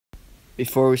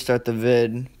Before we start the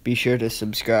vid, be sure to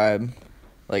subscribe.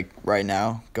 Like right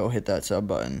now, go hit that sub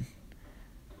button.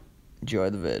 Enjoy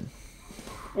the vid.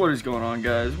 What is going on,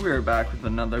 guys? We are back with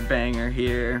another banger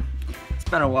here. It's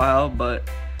been a while, but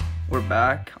we're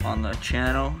back on the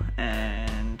channel,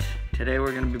 and today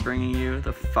we're going to be bringing you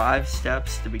the 5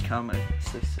 steps to become a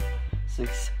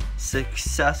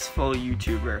successful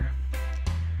YouTuber.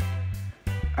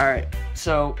 Alright,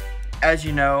 so as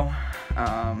you know,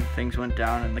 things went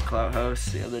down in the Clout House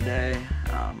the other day.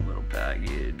 A little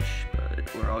baggage,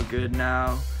 but we're all good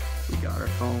now. We got our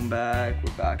phone back.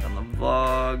 We're back on the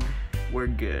vlog. We're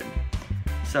good.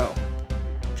 So,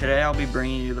 today I'll be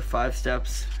bringing you the 5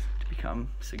 steps to become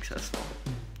successful.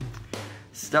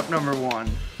 Step number 1,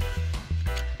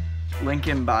 link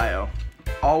in bio.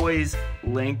 Always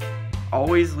leave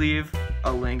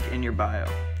a link in your bio.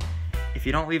 If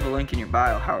you don't leave a link in your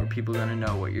bio, how are people gonna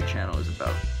know what your channel is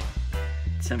about?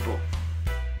 Simple.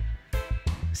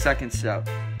 Second step,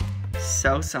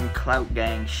 sell some clout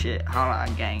gang shit, holla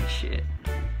gang shit.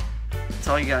 That's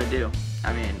all you gotta do.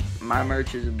 I mean, my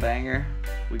merch is a banger.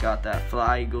 We got that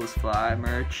Fly Eagles Fly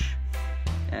merch,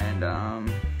 and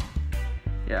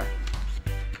yeah.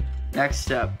 Next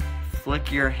step,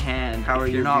 flick your hand. How are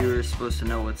your viewers supposed to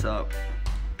know what's up?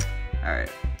 All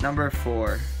right, number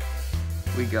 4,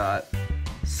 we got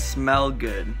smell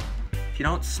good. If you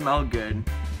don't smell good,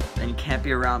 then you can't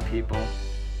be around people.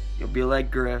 You'll be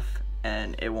like Griff,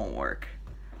 and it won't work.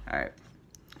 All right.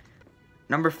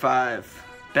 Number 5,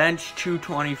 bench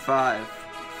 225,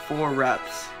 4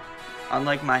 reps.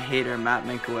 Unlike my hater, Matt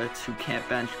Minkowitz, who can't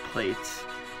bench plates,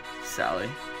 Sally.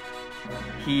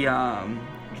 He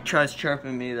tries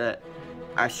chirping me that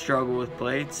I struggle with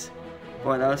plates.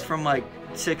 Boy, that was from like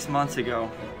 6 months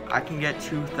ago. I can get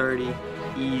 230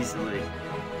 easily.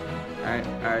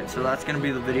 Alright, so that's gonna be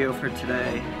the video for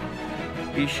today.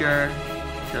 Be sure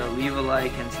to leave a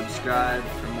like and subscribe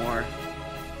for more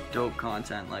dope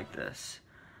content like this.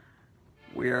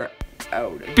 We're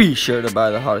out. Be sure to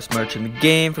buy the hottest merch in the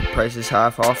game for prices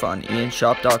half off on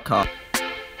ianshop.com.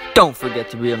 Don't forget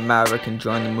to be a maverick and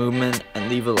join the movement, and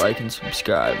leave a like and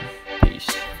subscribe. Peace.